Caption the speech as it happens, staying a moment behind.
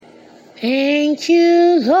Thank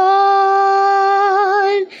you,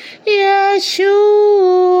 Lord Jeshua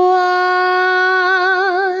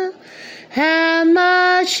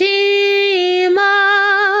Hamashima,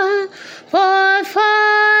 for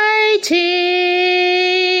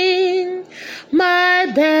fighting my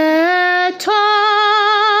battles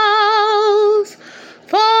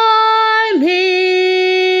for me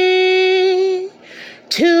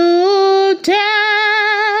today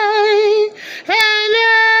and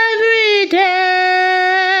every day.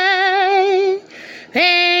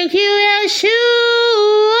 Thank you,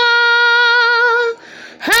 Yeshua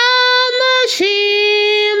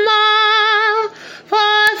Hamashima,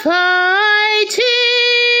 for fighting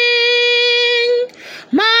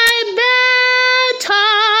my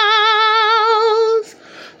battles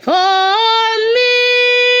for me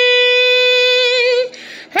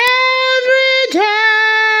every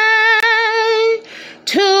day,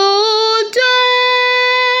 today,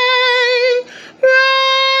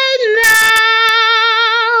 right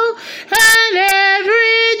now, and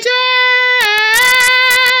every day.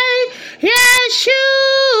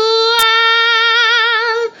 Yeshua,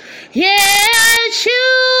 Yeshua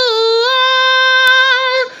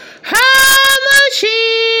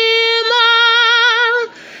Hamashima,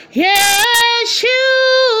 Yeshua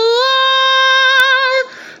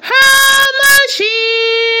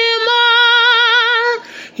Hamashima,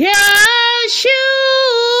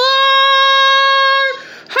 Yeshua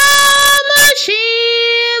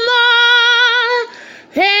Hamashima.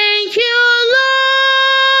 Thank you,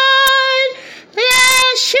 Lord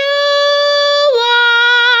Yeshua,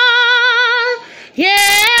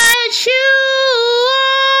 Yeshua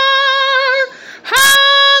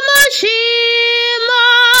Hamashima,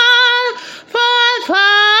 for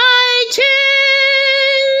fighting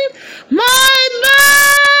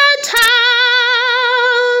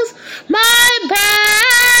my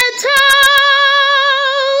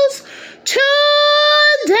battles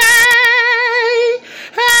today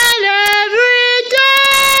and every day,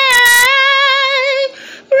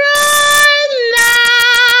 right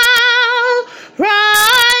now,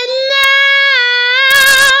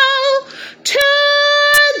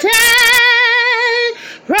 today,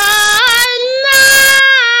 right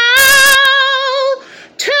now,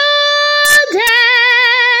 today,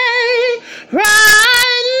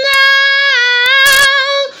 right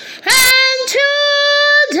now,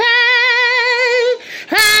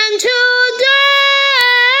 and today,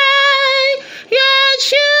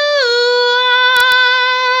 Yeshua,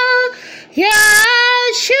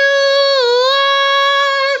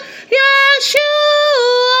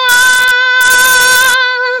 Yeshua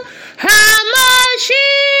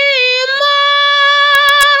Hamashima.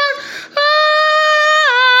 Oh,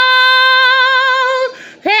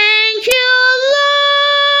 thank you,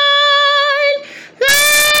 Lord.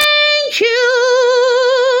 Thank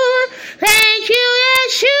you,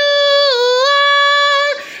 Yeshua,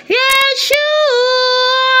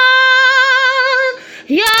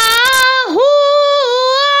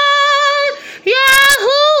 Yahuwah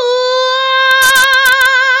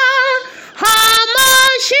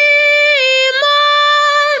Hamashima,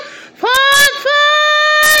 for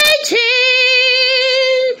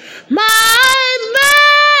fighting my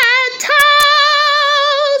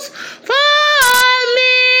battles for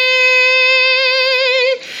me.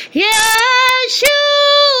 Yeshua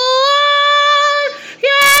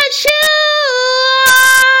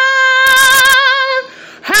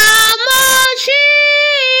Hamashima,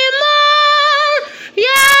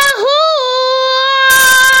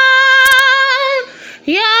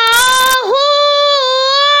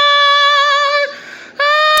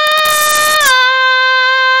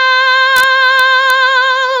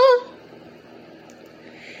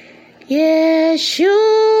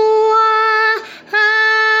 Yeshua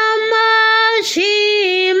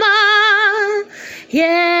Hamashima,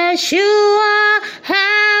 Yeshua